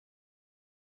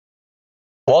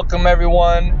Welcome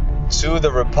everyone to the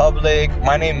Republic.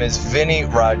 My name is Vinnie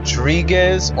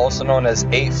Rodriguez, also known as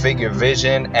 8-Figure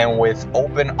Vision, and with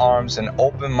open arms, an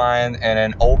open mind, and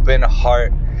an open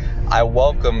heart, I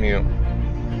welcome you.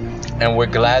 And we're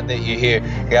glad that you're here.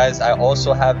 Guys, I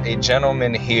also have a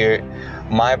gentleman here,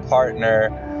 my partner,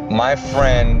 my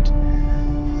friend,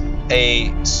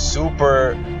 a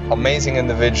super amazing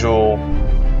individual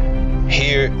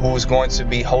here who's going to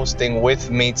be hosting with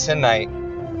me tonight.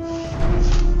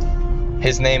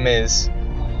 His name is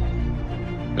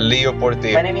Leo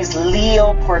Portillo. My name is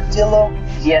Leo Portillo,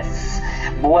 yes,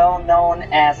 well known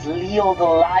as Leo the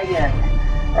Lion,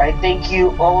 right? Thank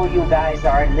you, all you guys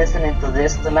that are listening to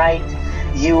this tonight.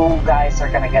 You guys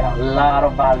are gonna get a lot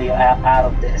of value out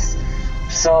of this.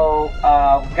 So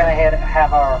we're gonna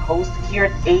have our host here,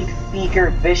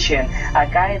 8-Figure Vision, a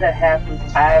guy that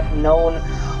I have known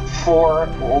for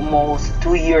almost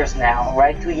 2 years now,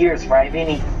 right? 2 years, right,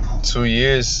 Vinny? 2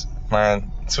 years,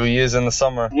 man. 2 years in the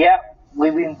summer. Yeah,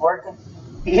 we've been working.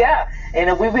 Yeah,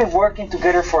 and we've been working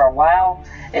together for a while,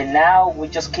 and now we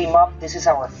just came up. This is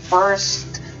our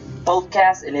first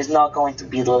podcast, and it's not going to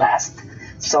be the last.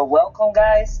 So welcome,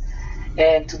 guys.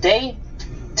 And today,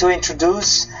 to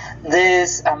introduce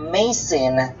this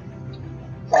amazing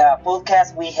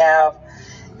podcast, we have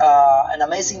an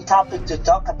amazing topic to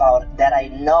talk about that I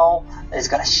know is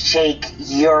gonna shake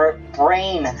your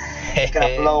brain. It's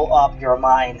gonna blow up your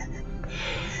mind.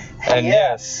 And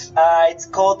yeah. yes, It's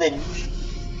called the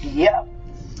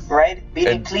right.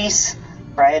 Vinny, please,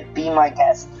 right, be my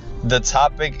guest. the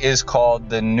topic is called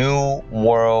the New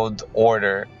World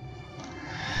Order.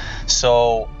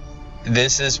 So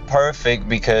this is perfect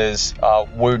because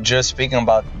we're just speaking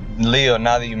about Leo.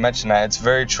 Now that you mention that, it's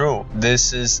very true.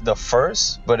 This is the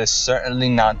first, but it's certainly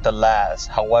not the last.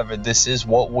 However, this is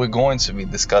what we're going to be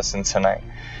discussing tonight,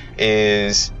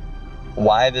 is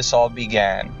why this all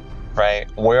began, right?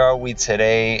 Where are we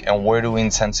today, and where do we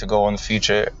intend to go in the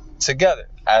future together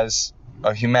as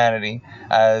a humanity,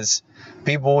 as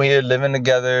people here living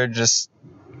together, just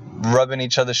rubbing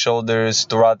each other's shoulders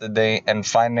throughout the day and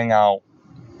finding out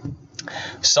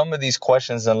some of these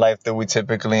questions in life that we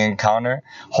typically encounter.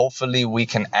 Hopefully we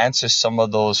can answer some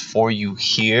of those for you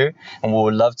here, and we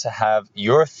would love to have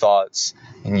your thoughts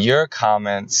and your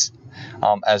comments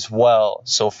as well.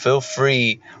 So feel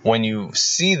free when you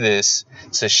see this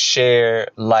to share,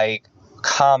 like,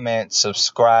 comment,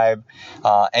 subscribe.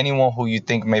 Anyone who you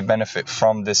think may benefit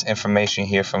from this information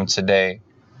here from today,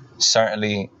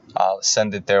 certainly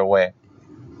send it their way.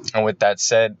 And with that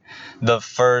said,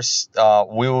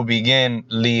 we will begin,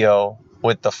 Leo,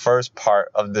 with the first part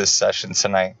of this session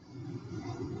tonight,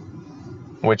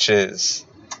 which is...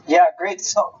 Yeah, great.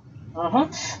 So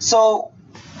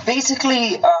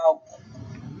basically,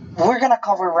 we're gonna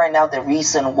cover right now the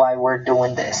reason why we're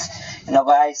doing this.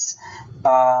 Guys,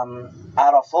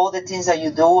 out of all the things that you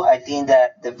do, I think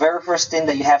that the very first thing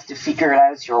that you have to figure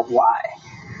out is your why.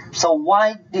 So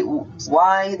why do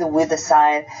we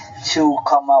decide to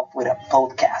come up with a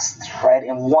podcast, right?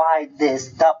 And why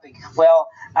this topic? Well,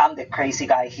 I'm the crazy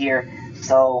guy here,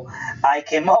 so I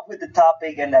came up with the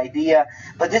topic and the idea.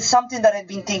 But it's something that I've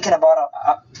been thinking about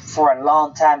for a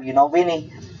long time,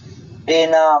 Vinny.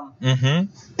 In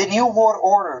the New World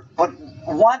Order. But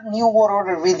what New World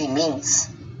Order really means?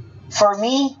 For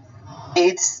me,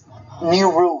 it's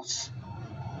new rules,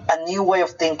 a new way of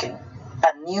thinking,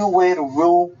 a new way to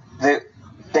rule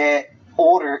the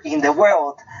order in the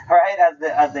world, right?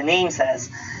 As the name says.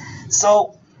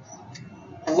 So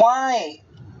why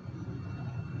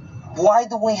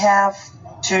do we have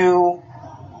to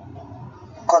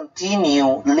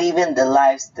continue living the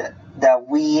lives that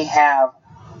we have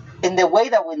in the way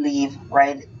that we live,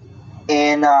 right?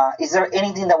 And is there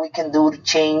anything that we can do to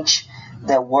change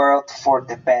the world for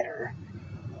the better?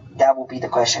 That would be the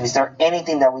question. Is there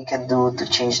anything that we can do to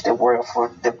change the world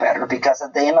for the better? Because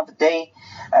at the end of the day,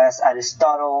 as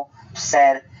Aristotle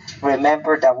said,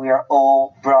 remember that we are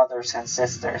all brothers and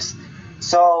sisters.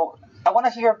 So I want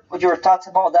to hear your thoughts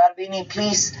about that, Vinny.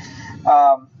 Please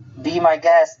be my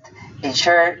guest and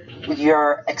share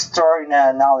your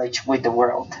extraordinary knowledge with the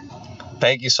world.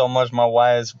 Thank you so much, my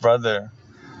wise brother.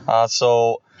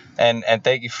 And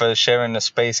thank you for sharing the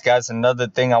space, guys. Another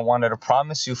thing I wanted to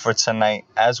promise you for tonight,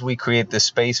 as we create this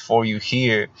space for you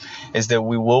here, is that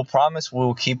we will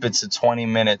keep it to 20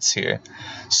 minutes here.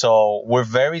 So we're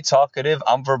very talkative.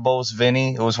 I'm verbose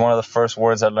Vinny. It was one of the first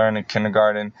words I learned in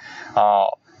kindergarten.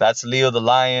 That's Leo the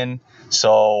Lion.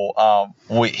 So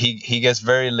he gets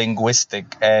very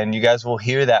linguistic, and you guys will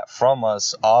hear that from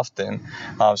us often.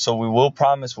 So we will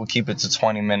promise we'll keep it to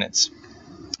 20 minutes.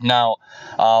 Now,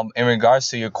 in regards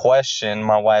to your question,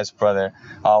 my wise brother,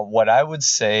 what I would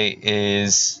say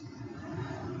is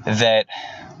that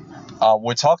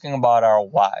we're talking about our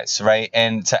whys, right?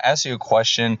 And to answer your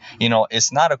question,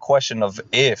 it's not a question of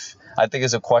if. I think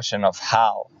it's a question of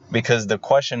how, because the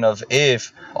question of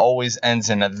if always ends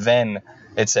in a then.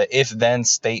 It's a if-then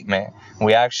statement.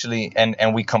 We actually,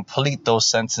 and we complete those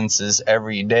sentences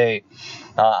every day.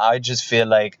 I just feel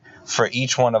like for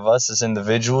each one of us as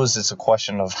individuals, it's a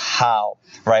question of how,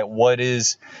 right? What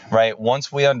is, right? Once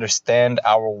we understand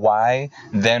our why,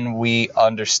 then we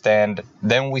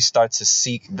start to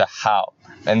seek the how.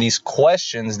 And these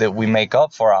questions that we make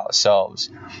up for ourselves,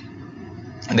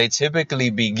 they typically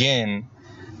begin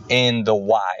in the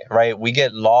why, right? We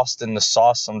get lost in the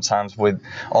sauce sometimes with,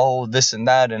 oh, this and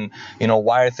that, and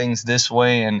why are things this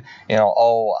way, and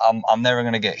oh, I'm never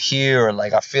gonna get here, or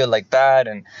like I feel like that,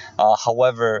 and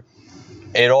however,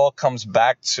 it all comes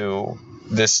back to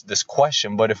this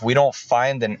question. But if we don't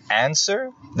find an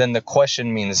answer, then the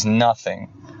question means nothing.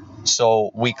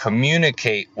 So we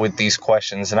communicate with these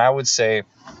questions, and I would say,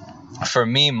 for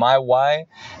me, my why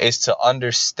is to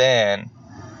understand.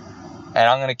 And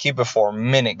I'm going to keep it for a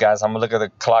minute, guys. I'm going to look at the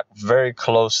clock very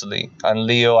closely. And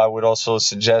Leo, I would also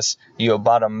suggest you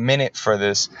about a minute for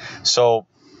this. So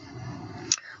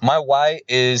my why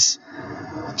is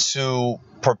to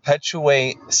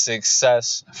perpetuate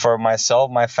success for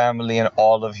myself, my family, and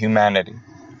all of humanity.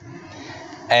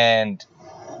 And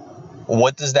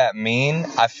what does that mean?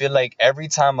 I feel like every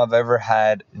time I've ever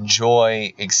had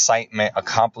joy, excitement,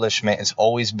 accomplishment, it's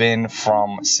always been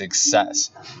from success.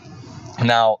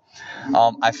 Now,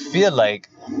 I feel like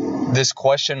this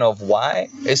question of why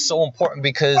is so important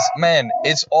because, man,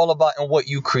 it's all about in what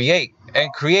you create.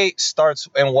 And create starts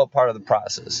in what part of the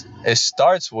process? It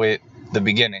starts with the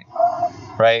beginning,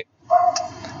 right?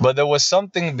 But there was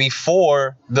something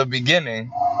before the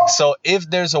beginning. So if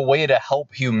there's a way to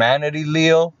help humanity,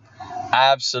 Leo,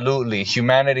 absolutely.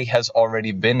 Humanity has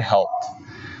already been helped,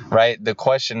 right? The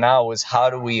question now is, how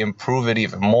do we improve it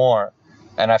even more?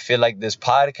 And I feel like this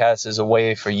podcast is a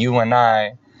way for you and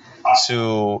I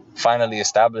to finally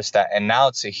establish that, and now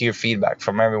to hear feedback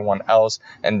from everyone else.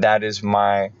 And that is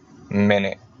my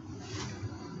minute.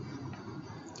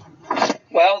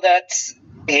 Well, that's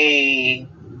an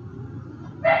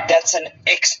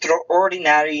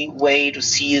extraordinary way to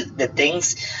see the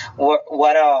things.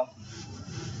 What a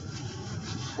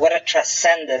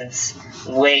transcendence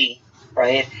way,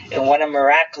 right? And what a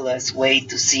miraculous way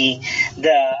to see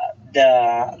the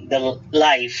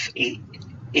life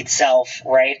itself,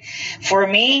 right? For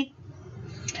me,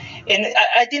 and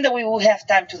I think that we will have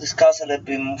time to discuss a little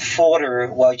bit further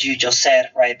what you just said,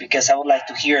 right? Because I would like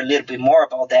to hear a little bit more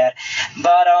about that.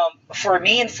 But for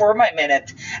me and for my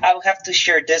minute, I will have to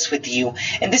share this with you.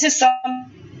 And this is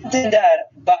something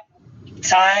that, but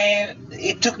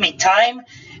it took me time,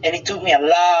 and it took me a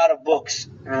lot of books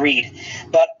to read.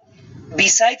 But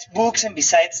besides books and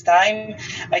besides time,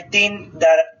 I think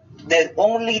that the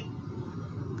only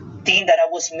thing that I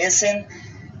was missing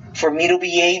for me to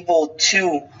be able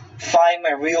to find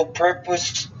my real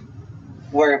purpose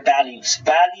were values.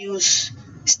 Values,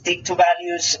 stick to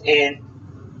values, and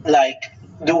like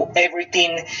do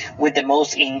everything with the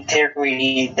most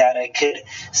integrity that I could.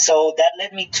 So that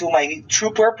led me to my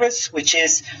true purpose, which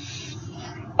is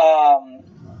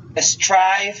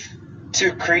strive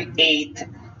to create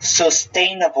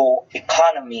sustainable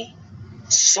economy,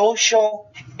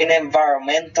 social and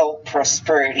environmental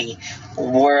prosperity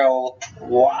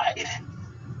worldwide.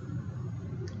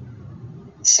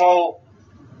 So,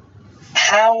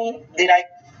 how did I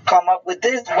come up with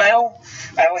this? Well,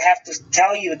 I will have to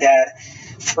tell you that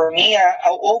for me, I've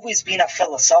always been a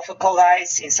philosophical guy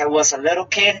since I was a little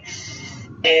kid.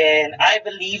 And I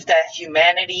believe that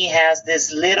humanity has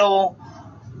this little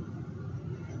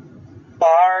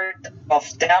part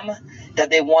of them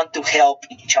that they want to help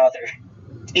each other.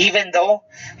 Even though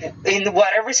in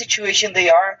whatever situation they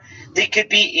are, they could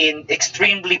be in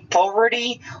extremely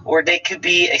poverty or they could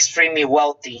be extremely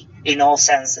wealthy in all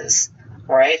senses,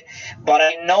 right? But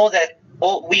I know that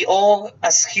we all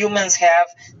as humans have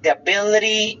the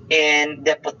ability and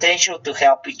the potential to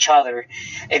help each other.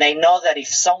 And I know that if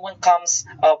someone comes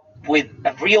up with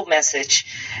a real message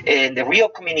and the real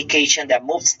communication that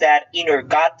moves that inner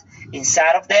gut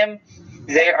inside of them,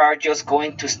 they are just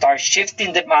going to start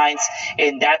shifting the minds,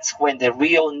 and that's when the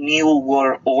real new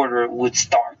world order would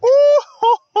start.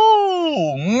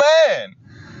 Ooh, man,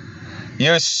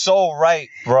 you're so right,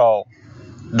 bro.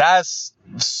 That's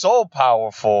so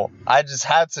powerful. I just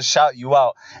had to shout you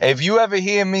out. If you ever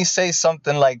hear me say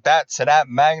something like that to that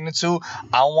magnitude,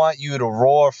 I want you to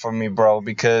roar for me, bro,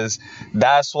 because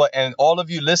that's what, and all of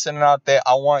you listening out there,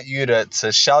 I want you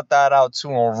to shout that out too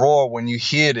and roar when you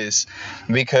hear this,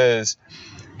 because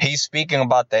he's speaking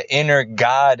about the inner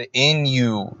God in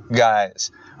you, guys.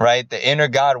 Right? The inner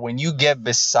God, when you get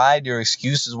beside your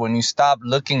excuses, when you stop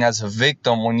looking as a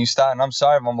victim, when you stop, and I'm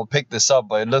sorry if I'm going to pick this up,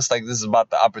 but it looks like this is about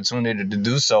the opportunity to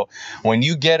do so. When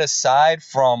you get aside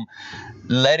from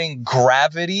letting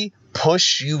gravity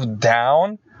push you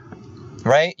down,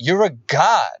 right? You're a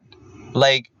God.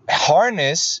 Like,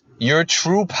 harness your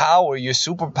true power, your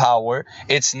superpower.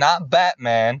 It's not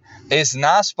Batman. It's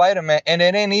not Spider-Man. And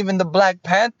it ain't even the Black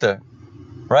Panther,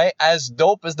 right? As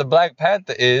dope as the Black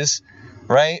Panther is,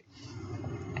 right?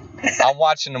 I'm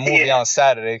watching the movie on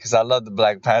Saturday because I love the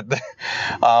Black Panther.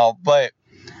 But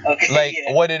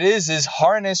what it is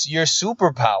harness your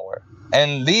superpower.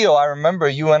 And Leo, I remember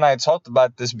you and I talked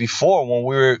about this before when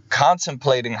we were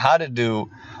contemplating how to do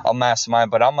a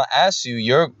mastermind. But I'm gonna ask you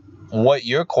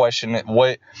the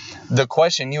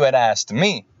question you had asked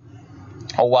me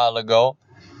a while ago,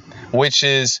 which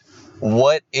is,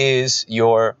 what is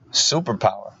your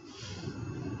superpower?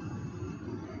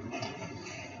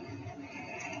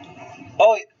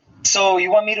 Oh, so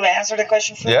you want me to answer the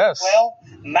question for you? Yes. Well,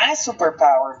 my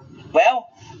superpower. Well,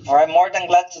 I'm more than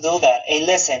glad to do that. Hey,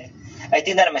 listen, I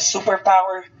think that my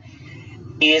superpower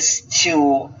is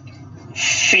to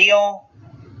feel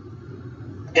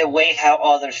the way how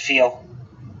others feel.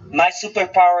 My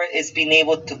superpower is being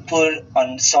able to put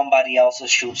on somebody else's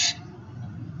shoes.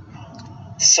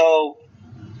 So,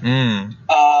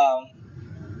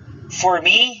 for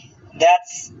me,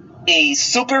 that's a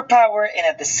superpower, and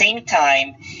at the same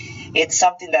time, it's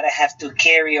something that I have to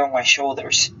carry on my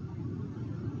shoulders,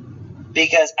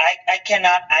 because I can't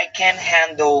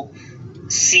handle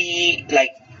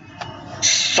like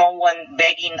someone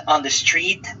begging on the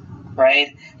street,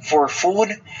 right, for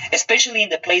food, especially in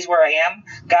the place where I am.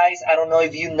 Guys, I don't know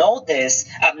if you know this.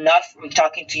 I'm not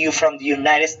talking to you from the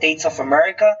United States of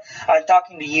America. I'm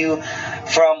talking to you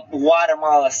from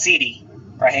Guatemala City.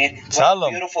 Right? What a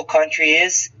beautiful country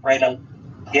is, right?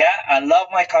 Yeah, I love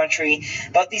my country,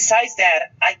 but besides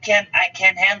that, I can't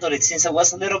handle it since I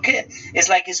was a little kid. It's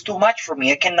like it's too much for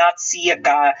me. I cannot see a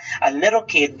little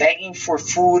kid begging for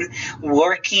food,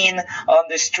 working on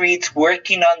the streets,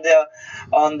 working on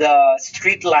the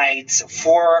street lights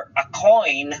for a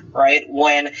coin, right?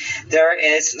 When there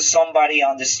is somebody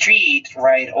on the street,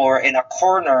 right, or in a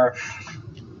corner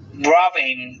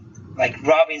robbing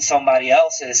somebody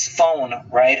else's phone,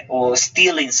 right, or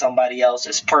stealing somebody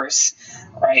else's purse,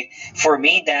 right? For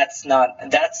me, that's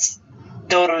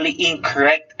totally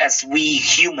incorrect as we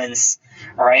humans,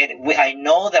 right? I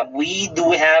know that we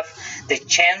do have the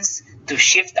chance to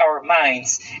shift our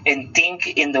minds and think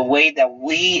in the way that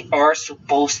we are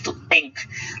supposed to think,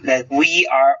 that we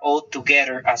are all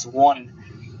together as one.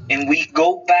 And we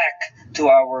go back to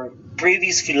our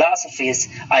previous philosophies.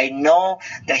 I know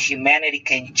that humanity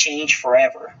can change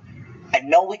forever. I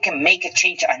know we can make a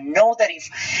change. I know that if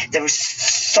there is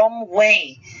some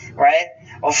way, right,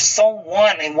 of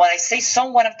someone, and when I say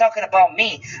someone, I'm talking about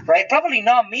me, right? Probably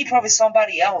not me, probably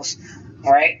somebody else,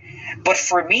 right? But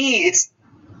for me, it's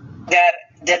that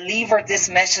deliver this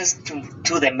message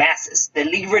to the masses,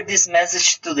 deliver this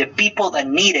message to the people that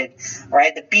need it,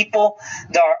 right? The people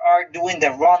that are doing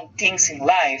the wrong things in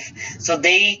life, so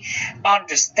they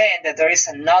understand that there is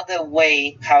another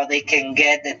way how they can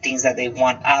get the things that they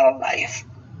want out of life,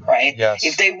 right? Yes.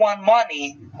 If they want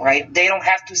money, right, they don't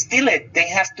have to steal it. They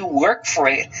have to work for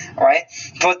it, right?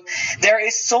 But there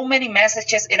is so many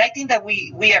messages, and I think that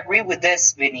we agree with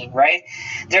this, Vinny, right?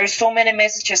 There are so many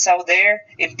messages out there,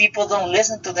 and people don't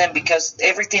listen to them because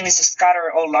everything is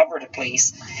scattered all over the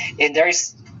place. And there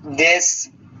is this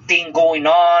thing going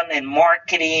on, and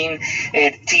marketing,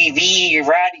 TV,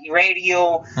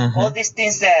 radio, all these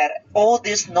things all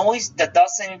this noise that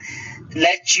doesn't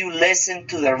let you listen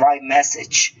to the right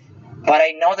message. But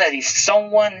I know that if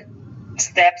someone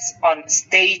steps on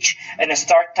stage and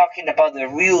start talking about the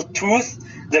real truth,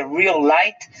 the real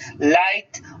light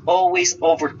always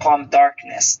overcomes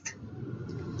darkness.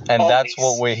 And that's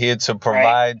what we're here to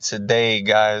provide today,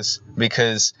 guys.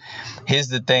 Because here's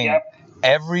the thing.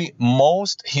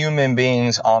 Most human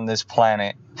beings on this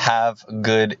planet have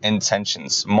good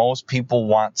intentions. Most people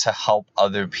want to help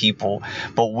other people.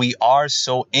 But we are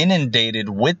so inundated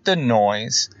with the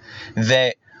noise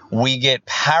that we get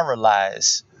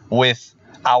paralyzed with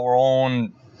our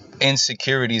own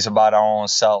insecurities about our own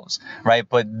selves, right?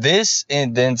 But the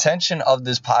intention of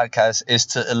this podcast is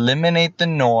to eliminate the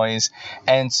noise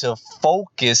and to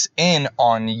focus in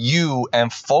on you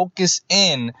and focus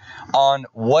in on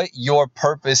what your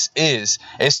purpose is.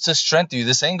 It's to strengthen you.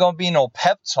 This ain't gonna be no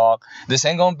pep talk. This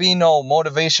ain't gonna be no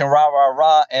motivation, rah, rah,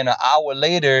 rah, and an hour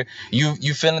later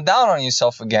you feeling down on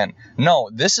yourself again. No,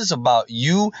 this is about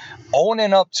you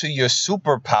owning up to your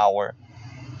superpower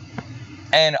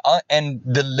and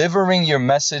delivering your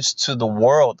message to the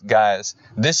world, guys.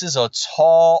 This is a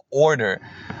tall order.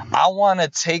 I want to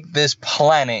take this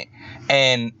planet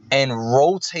and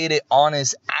rotate it on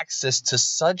its axis to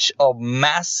such a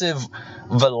massive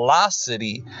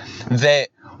velocity that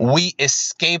we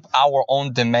escape our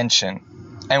own dimension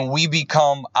and we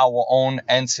become our own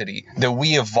entity, that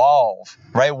we evolve,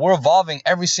 right? We're evolving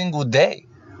every single day.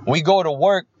 We go to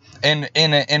work in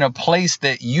a place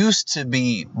that used to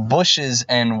be bushes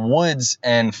and woods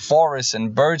and forests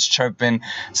and birds chirping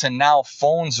to now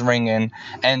phones ringing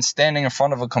and standing in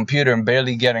front of a computer and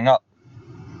barely getting up.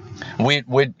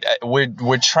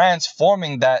 We're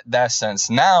transforming that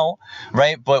sense now,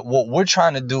 right? But what we're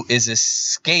trying to do is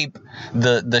escape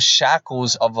the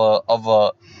shackles of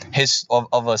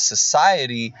a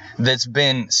society that's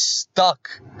been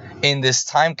stuck in this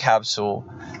time capsule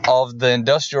of the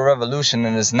Industrial Revolution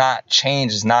and is not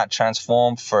changed, is not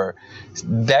transformed for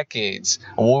decades.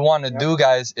 What we want to do,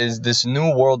 guys, is this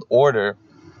new world order.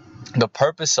 The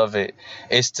purpose of it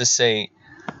is to say,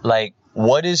 like,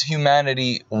 what is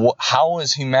humanity? How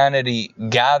is humanity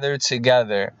gathered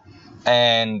together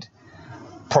and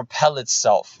propel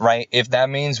itself, right? If that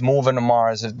means moving to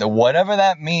Mars, whatever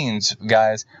that means,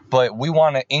 guys. But we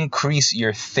want to increase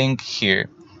your think here,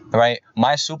 right?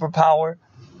 My superpower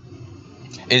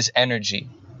is energy.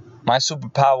 My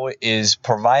superpower is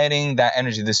providing that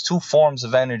energy. There's two forms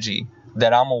of energy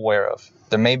that I'm aware of.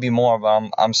 There may be more,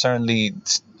 but I'm certainly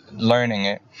learning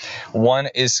it. One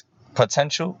is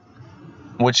potential,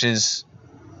 which is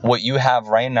what you have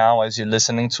right now as you're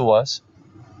listening to us.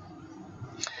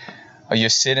 You're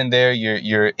sitting there,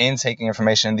 you're intaking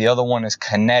information. The other one is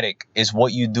kinetic, is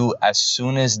what you do as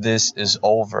soon as this is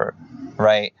over,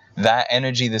 right? That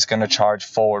energy that's going to charge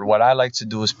forward. What I like to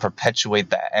do is perpetuate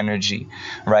that energy,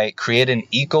 right? Create an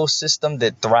ecosystem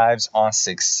that thrives on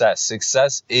success.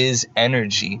 Success is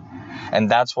energy. And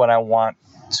that's what I want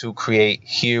to create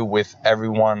here with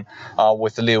everyone,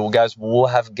 with Leo. Guys, we'll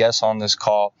have guests on this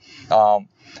call,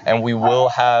 and we will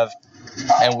have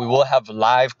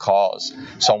live calls.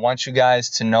 So I want you guys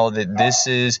to know that this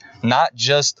is not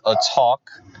just a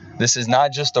talk. This is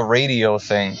not just a radio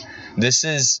thing. This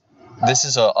is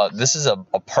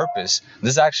a purpose.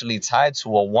 This is actually tied to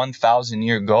a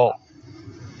 1,000-year goal.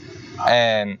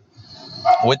 And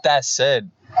with that said,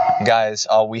 guys,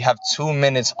 we have 2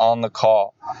 minutes on the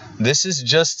call. This is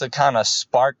just to kind of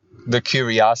spark the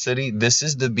curiosity. This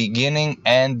is the beginning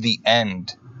and the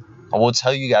end. I will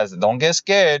tell you guys, don't get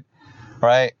scared,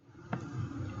 right?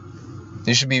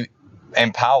 You should be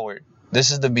empowered. This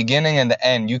is the beginning and the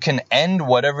end. You can end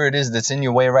whatever it is that's in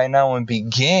your way right now and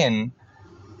begin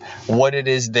what it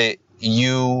is that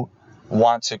you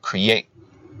want to create.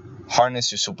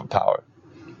 Harness your superpower.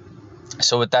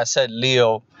 So with that said,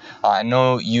 Leo, I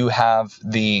know you have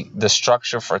the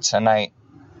structure for tonight.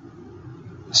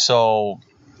 So,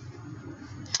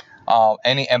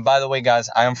 and by the way, guys,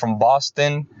 I am from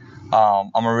Boston.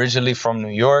 I'm originally from New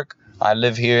York. I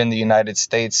live here in the United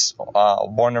States,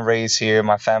 born and raised here.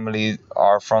 My family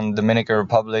are from Dominican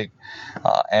Republic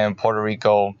and Puerto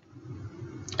Rico.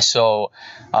 So,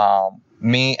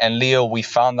 me and Leo, we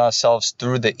found ourselves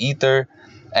through the ether,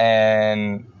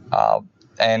 and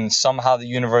somehow the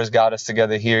universe got us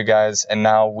together here, guys. And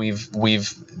now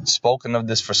we've spoken of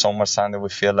this for so much time that we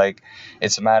feel like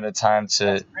it's a matter of time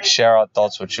to share our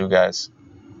thoughts with you guys.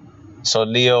 So,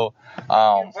 Leo,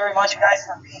 thank you very much, guys,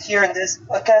 for being here in this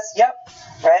podcast. Yep,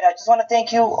 right. I just want to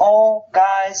thank you all,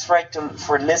 guys, right,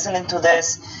 for listening to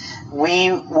this.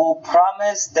 We will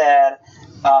promise that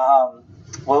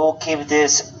we will keep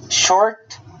this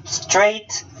short,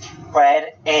 straight,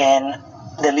 right, and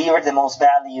deliver the most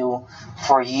value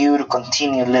for you to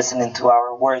continue listening to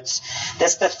our words.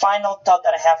 That's the final thought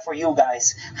that I have for you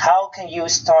guys. How can you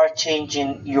start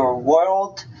changing your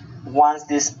world once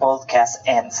this podcast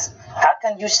ends? How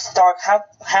can you start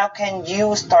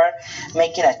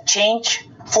making a change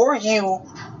for you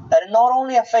that not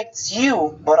only affects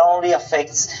you, but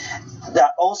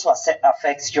also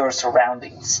affects your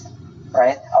surroundings,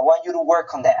 right? I want you to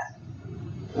work on that.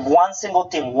 One single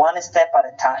thing, one step at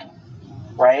a time,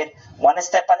 right? One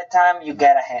step at a time, you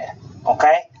get ahead,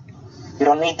 okay? You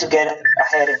don't need to get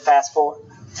ahead and fast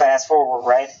forward,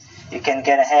 right? you can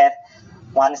get ahead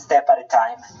one step at a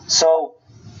time. So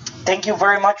thank you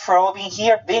very much for all being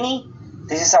here, Vinny.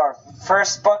 This is our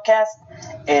first podcast,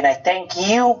 and I thank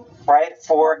you, right,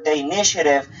 for the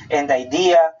initiative and the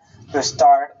idea to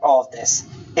start all of this.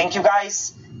 Thank you,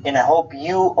 guys, and I hope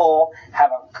you all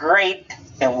have a great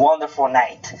and wonderful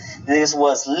night. This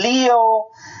was Leo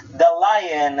the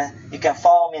Lion. You can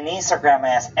follow me on Instagram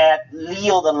as at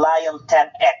Leo the Lion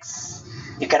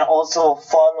 10x. You can also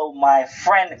follow my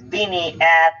friend Vinny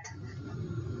at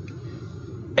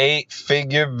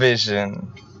 8-figure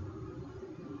vision.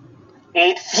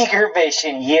 8-figure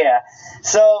vision, yeah.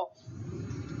 So,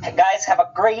 guys, have a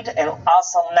great and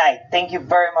awesome night. Thank you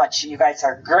very much. You guys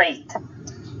are great.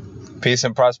 Peace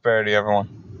and prosperity,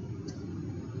 everyone.